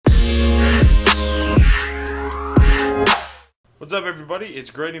What's up, everybody?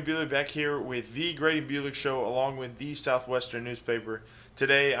 It's Grady Buehler back here with the Grady Buehler Show, along with the Southwestern newspaper.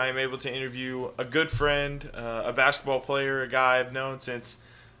 Today, I am able to interview a good friend, a basketball player, a guy I've known since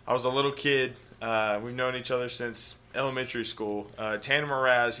I was a little kid. We've known each other since elementary school. Tanner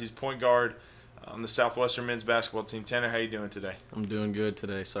Meraz, he's point guard on the Southwestern men's basketball team. Tanner, how you doing today? I'm doing good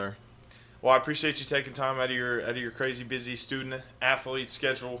today, sir. Well, I appreciate you taking time out of your crazy busy student athlete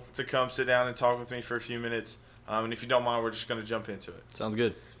schedule to come sit down and talk with me for a few minutes. And if you don't mind, we're just going to jump into it. Sounds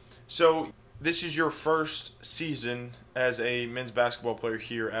good. So this is your first season as a men's basketball player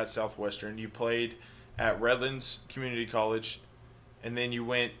here at Southwestern. You played at Redlands Community College, and then you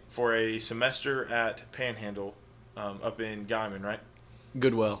went for a semester at Panhandle up in Guyman, right?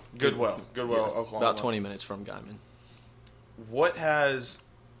 Goodwell, Oklahoma. about 20 minutes from Guyman. What has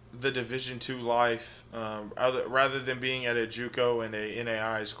the Division II life, rather than being at a JUCO and a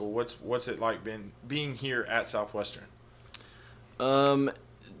NAI school, what's it like being here at Southwestern?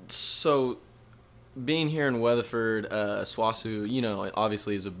 So being here in Weatherford, SWOSU,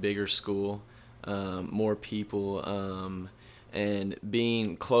 obviously is a bigger school, more people, and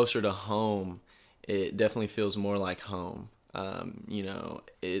being closer to home, it definitely feels more like home.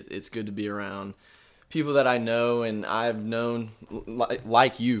 It's good to be around people that I know and I've known,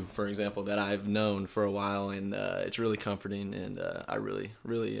 like you, for example, that I've known for a while, and it's really comforting, and I really,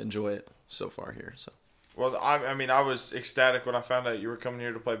 really enjoy it so far here. So. Well, I was ecstatic when I found out you were coming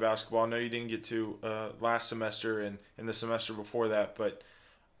here to play basketball. I know you didn't get to last semester and the semester before that, but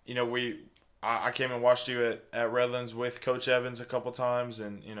I came and watched you at Redlands with Coach Evans a couple times,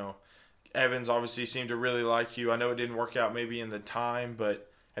 and Evans obviously seemed to really like you. I know it didn't work out maybe in the time, but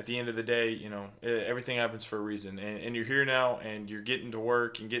at the end of the day, everything happens for a reason, and you're here now, and you're getting to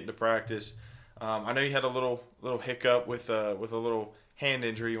work and getting to practice. I know you had a little hiccup with a little hand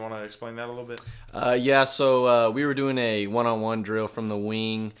injury. You want to explain that a little bit? So we were doing a one-on-one drill from the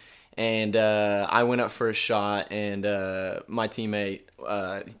wing, and I went up for a shot, and my teammate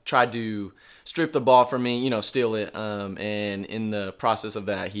tried to strip the ball from me, steal it, and in the process of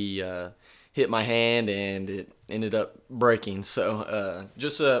that, he hit my hand, and it ended up breaking. So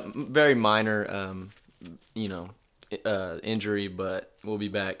just a very minor, injury, but we'll be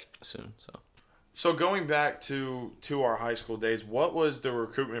back soon. So going back to our high school days, what was the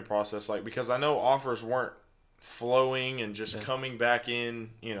recruitment process like? Because I know offers weren't flowing and just coming back in,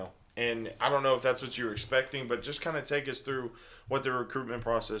 and I don't know if that's what you were expecting, but just kind of take us through what the recruitment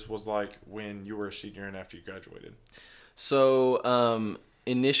process was like when you were a senior and after you graduated. So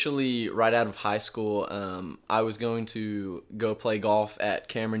initially, right out of high school, I was going to go play golf at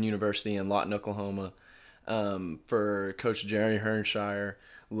Cameron University in Lawton, Oklahoma, for Coach Jerry Hernshire,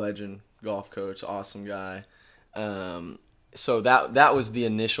 legend golf coach, awesome guy. So that was the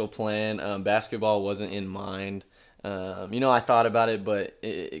initial plan. Basketball wasn't in mind. I thought about it, but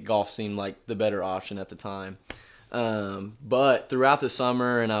golf seemed like the better option at the time. But throughout the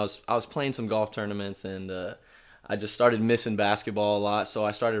summer, and I was playing some golf tournaments, and I just started missing basketball a lot, so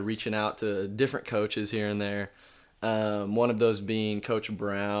I started reaching out to different coaches here and there. One of those being Coach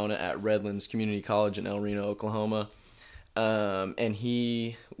Brown at Redlands Community College in El Reno, Oklahoma. And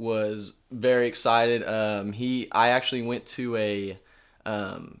he was very excited. I actually went to a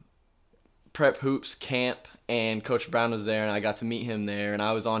prep hoops camp, and Coach Brown was there, and I got to meet him there, and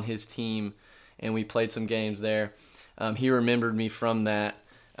I was on his team, and we played some games there. He remembered me from that,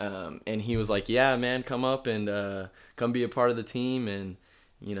 and he was like, "Yeah, man, come up and come be a part of the team, and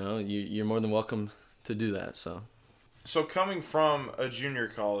you're more than welcome to do that." So coming from a junior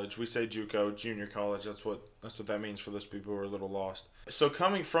college, we say JUCO, junior college. That's what that means for those people who are a little lost. So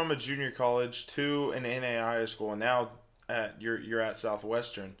coming from a junior college to an NAI school, and now you're at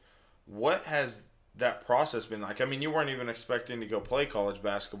Southwestern, what has that process been like? I mean, you weren't even expecting to go play college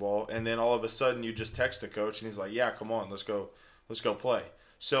basketball, and then all of a sudden you just text the coach, and he's like, "Yeah, come on, let's go play."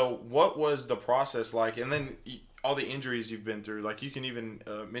 So what was the process like? And then all the injuries you've been through, like you can even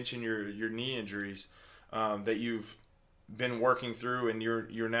mention your knee injuries that you've been working through, and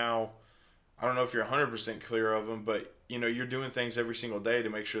you're now, I don't know if you're 100% clear of them, but you're doing things every single day to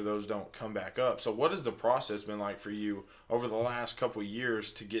make sure those don't come back up. So what has the process been like for you over the last couple of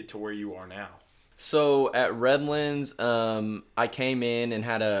years to get to where you are now? So at Redlands, I came in and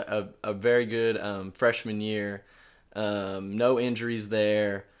had a very good freshman year. No injuries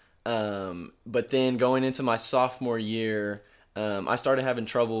there. But then going into my sophomore year, I started having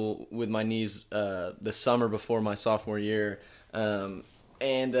trouble with my knees the summer before my sophomore year. I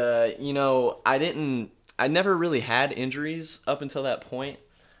never really had injuries up until that point.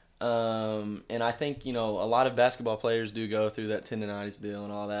 And I think, a lot of basketball players do go through that tendonitis deal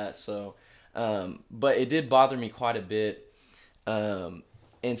and all that. So, but it did bother me quite a bit.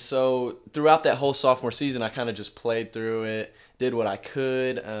 And so throughout that whole sophomore season, I kind of just played through it, did what I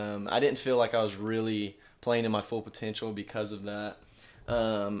could. I didn't feel like I was really playing in my full potential because of that.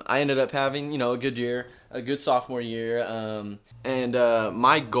 I ended up having, a good year, a good sophomore year. And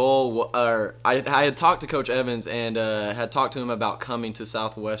my goal, or I had talked to Coach Evans and had talked to him about coming to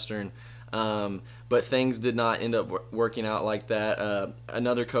Southwestern. But things did not end up working out like that.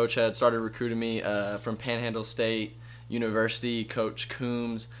 Another coach had started recruiting me from Panhandle State University, Coach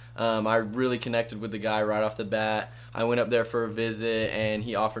Coombs. I really connected with the guy right off the bat. I went up there for a visit, and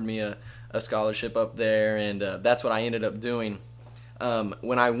he offered me a scholarship up there, and that's what I ended up doing.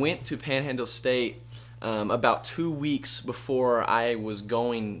 When I went to Panhandle State, about 2 weeks before I was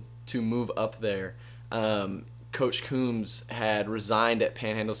going to move up there, Coach Coombs had resigned at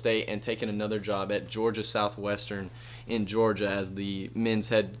Panhandle State and taken another job at Georgia Southwestern in Georgia as the men's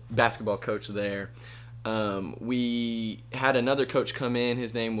head basketball coach there. We had another coach come in.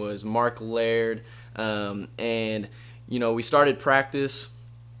 His name was Mark Laird, and we started practice,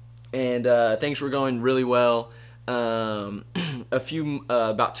 and things were going really well. About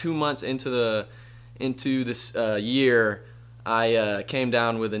 2 months into this year, I came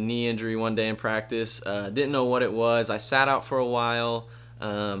down with a knee injury one day in practice. Didn't know what it was. I sat out for a while.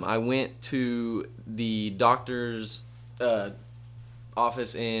 I went to the doctor's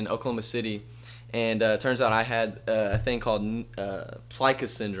office in Oklahoma City, and turns out I had a thing called plica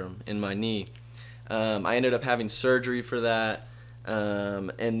syndrome in my knee. I ended up having surgery for that,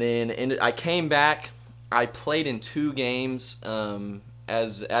 and then I came back. I played in 2 games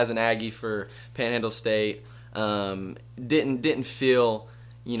as an Aggie for Panhandle State. Didn't feel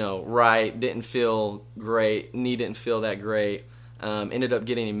right. Didn't feel great. Knee didn't feel that great. Ended up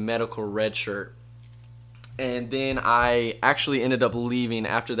getting a medical red shirt. And then I actually ended up leaving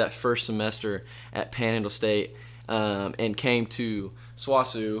after that first semester at Panhandle State and came to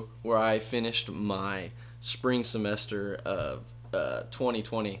SWOSU, where I finished my spring semester of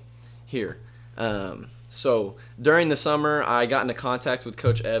 2020 here. So during the summer, I got into contact with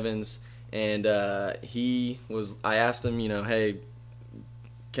Coach Evans, and I asked him, hey,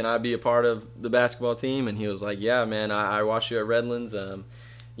 can I be a part of the basketball team? And he was like, yeah, man, I watched you at Redlands.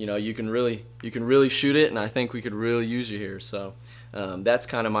 You can really shoot it, and I think we could really use you here. So that's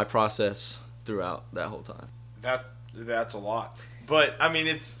kind of my process throughout that whole time. That's a lot, but I mean,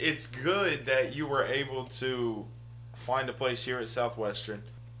 it's good that you were able to find a place here at Southwestern.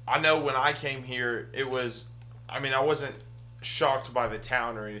 I know when I came here, I wasn't shocked by the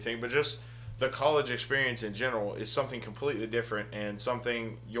town or anything, but just the college experience in general is something completely different and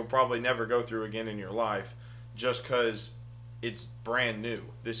something you'll probably never go through again in your life, just because it's brand new.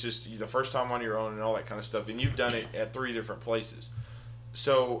 This is the first time on your own and all that kind of stuff, and you've done it at 3 different places.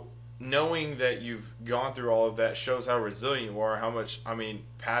 So knowing that you've gone through all of that shows how resilient you are, how much,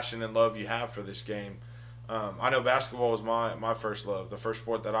 passion and love you have for this game. I know basketball was my first love, the first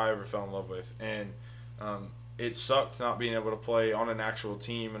sport that I ever fell in love with, and it sucked not being able to play on an actual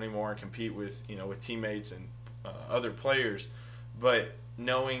team anymore and compete with teammates and other players. But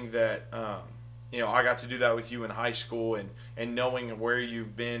knowing that I got to do that with you in high school, and knowing where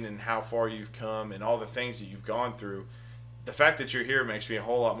you've been and how far you've come and all the things that you've gone through, the fact that you're here makes me a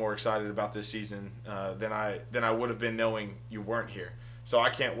whole lot more excited about this season than I would have been knowing you weren't here. So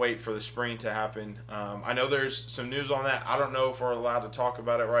I can't wait for the spring to happen. I know there's some news on that. I don't know if we're allowed to talk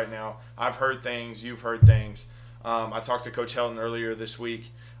about it right now. I've heard things. You've heard things. I talked to Coach Helton earlier this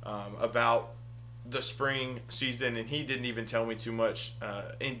week about the spring season, and he didn't even tell me too much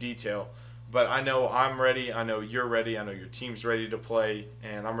in detail. But I know I'm ready. I know you're ready. I know your team's ready to play,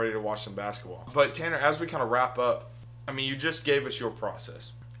 and I'm ready to watch some basketball. But Tanner, as we kind of wrap up, you just gave us your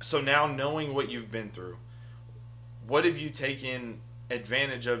process. So now knowing what you've been through, what have you taken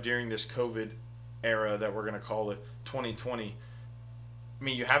advantage of during this COVID era that we're going to call it 2020?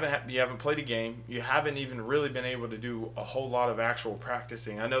 You haven't played a game. You haven't even really been able to do a whole lot of actual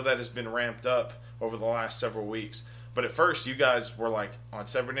practicing. I know that has been ramped up over the last several weeks. But at first, you guys were like on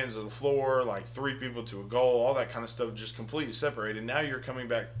separate ends of the floor, like 3 people to a goal, all that kind of stuff, just completely separated. Now you're coming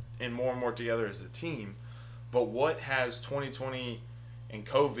back in more and more together as a team. But what has 2020 and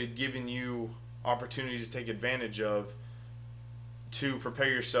COVID given you opportunities to take advantage of to prepare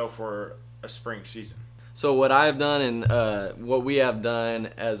yourself for a spring season? So what I've done and what we have done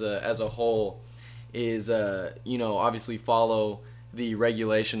as a whole is, obviously follow the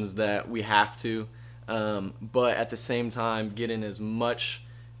regulations that we have to, but at the same time get in as much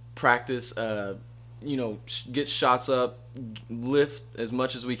practice, get shots up, lift as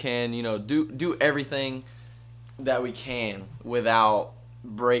much as we can, do everything that we can without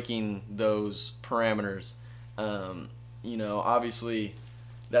breaking those parameters. obviously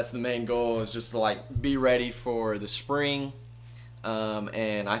that's the main goal, is just to like be ready for the spring.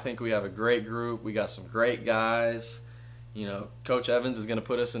 And I think we have a great group. We got some great guys. Coach Evans is going to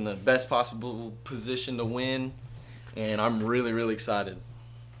put us in the best possible position to win, and I'm really, really excited.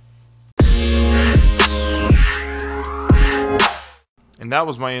 And that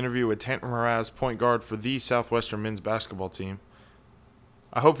was my interview with Tanner Meraz, point guard for the Southwestern men's basketball team.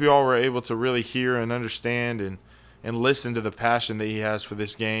 I hope you all were able to really hear and understand and listen to the passion that he has for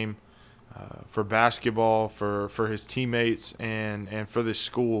this game, for basketball, for his teammates, and for this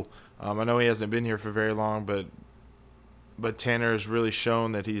school. I know he hasn't been here for very long, but Tanner has really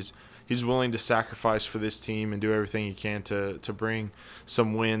shown that he's willing to sacrifice for this team and do everything he can to bring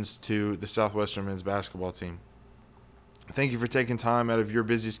some wins to the Southwestern men's basketball team. Thank you for taking time out of your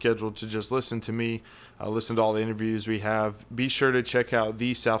busy schedule to just listen to me, listen to all the interviews we have. Be sure to check out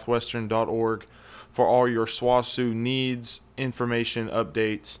thesouthwestern.org for all your SWOSU needs, information,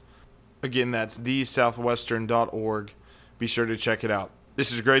 updates. Again, that's thesouthwestern.org. Be sure to check it out.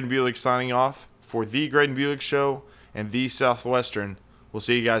 This is Graydon Bulick signing off for The Graydon Bulick Show and The Southwestern. We'll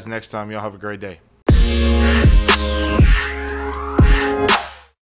see you guys next time. Y'all have a great day.